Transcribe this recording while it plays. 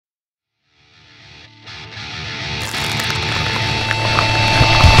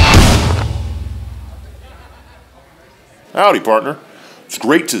Howdy, partner. It's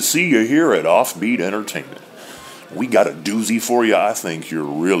great to see you here at Offbeat Entertainment. We got a doozy for you I think you're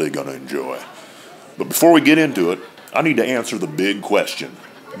really going to enjoy. But before we get into it, I need to answer the big question.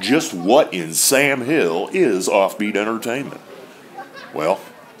 Just what in Sam Hill is Offbeat Entertainment? Well,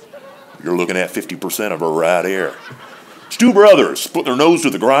 you're looking at 50% of our right here. It's two brothers putting their nose to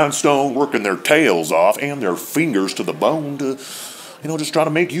the grindstone, working their tails off and their fingers to the bone to, just try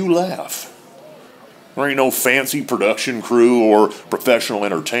to make you laugh. There ain't no fancy production crew or professional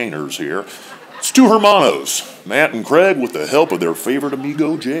entertainers here. It's two hermanos, Matt and Craig, with the help of their favorite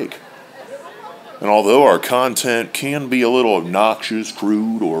amigo, Jake. And although our content can be a little obnoxious,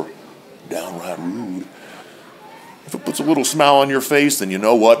 crude, or downright rude, if it puts a little smile on your face, then you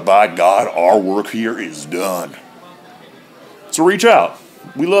know what? By God, our work here is done. So reach out.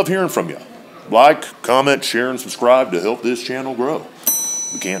 We love hearing from you. Like, comment, share, and subscribe to help this channel grow.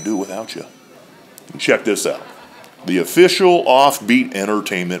 We can't do it without you. And check this out. The official Offbeat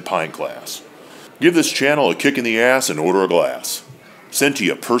Entertainment pint glass. Give this channel a kick in the ass and order a glass. Sent to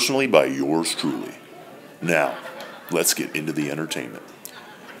you personally by yours truly. Now, let's get into the entertainment.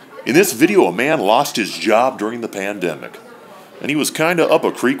 In this video, a man lost his job during the pandemic. And he was kinda up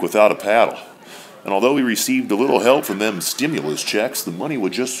a creek without a paddle. And although he received a little help from them stimulus checks, the money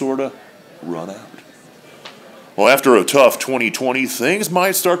would just sorta run out. Well, after a tough 2020, things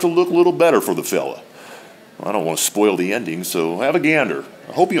might start to look a little better for the fella. I don't want to spoil the ending, so have a gander.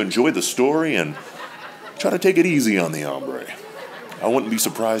 I hope you enjoyed the story and try to take it easy on the hombre. I wouldn't be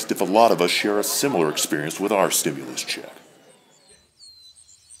surprised if a lot of us share a similar experience with our stimulus check.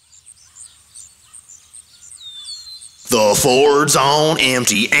 The Ford's on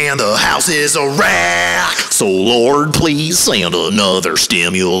empty and the house is a wreck. So Lord, please send another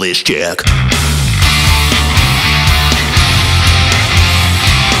stimulus check.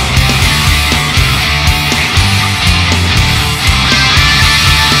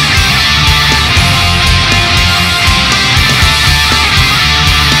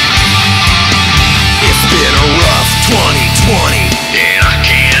 It's been a rough 2020 and I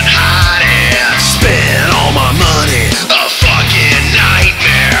can't hide it. Spent all my money, a fucking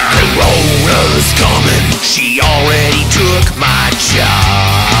nightmare. Corona's coming, she already took my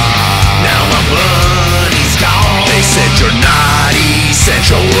job. Now my money's gone. They said you're not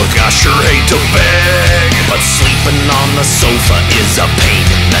essential. Look, I sure hate to beg, but sleeping on the sofa is a pain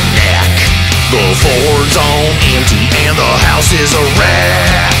in the neck. The Ford's on empty and the house is a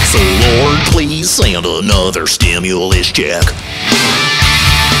wreck. So Lord, please send another stimulus check.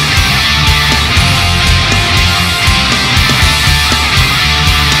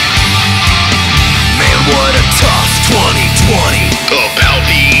 Man, what a tough 2020 about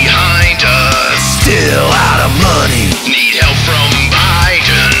behind us. Still out of money, need help from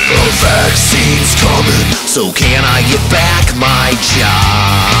Biden. The vaccine's coming, so can I get back my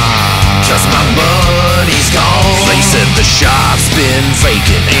job? Cause my money's gone. They said the shop's been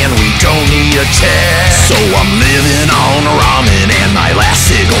vacant and we don't need a test. So I'm living on ramen and my last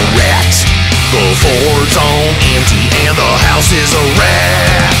cigarette. The Ford's on empty and the house is a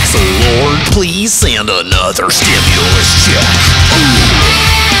wreck. So Lord, please send another stimulus check.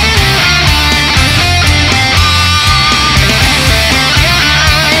 Ooh.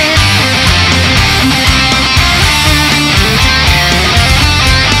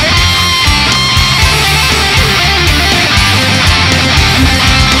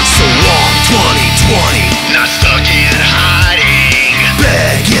 Not stuck in hiding,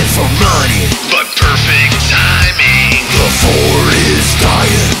 begging for money, but perfect timing. The Ford is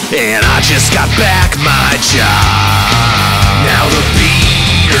dying, and I just got back my job. Now the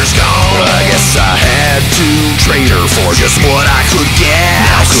beater's gone. I guess I had to trade her for just what I could get.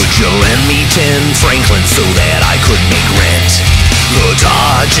 Now could you lend me 10 Franklin so that I could make rent? The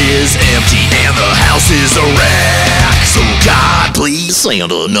Dodge is empty and the house is a wreck. So God, please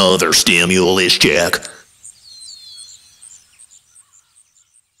send another stimulus check.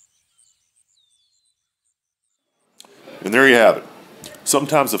 And there you have it.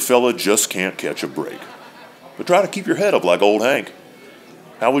 Sometimes a fella just can't catch a break. But try to keep your head up like old Hank.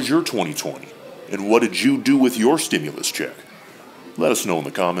 How was your 2020? And what did you do with your stimulus check? Let us know in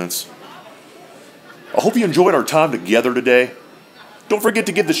the comments. I hope you enjoyed our time together today. Don't forget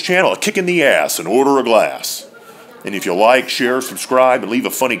to give this channel a kick in the ass and order a glass. And if you like, share, subscribe, and leave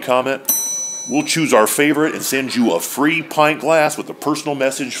a funny comment, we'll choose our favorite and send you a free pint glass with a personal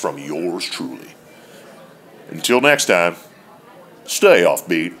message from yours truly. Until next time, stay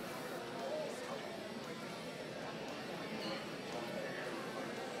offbeat.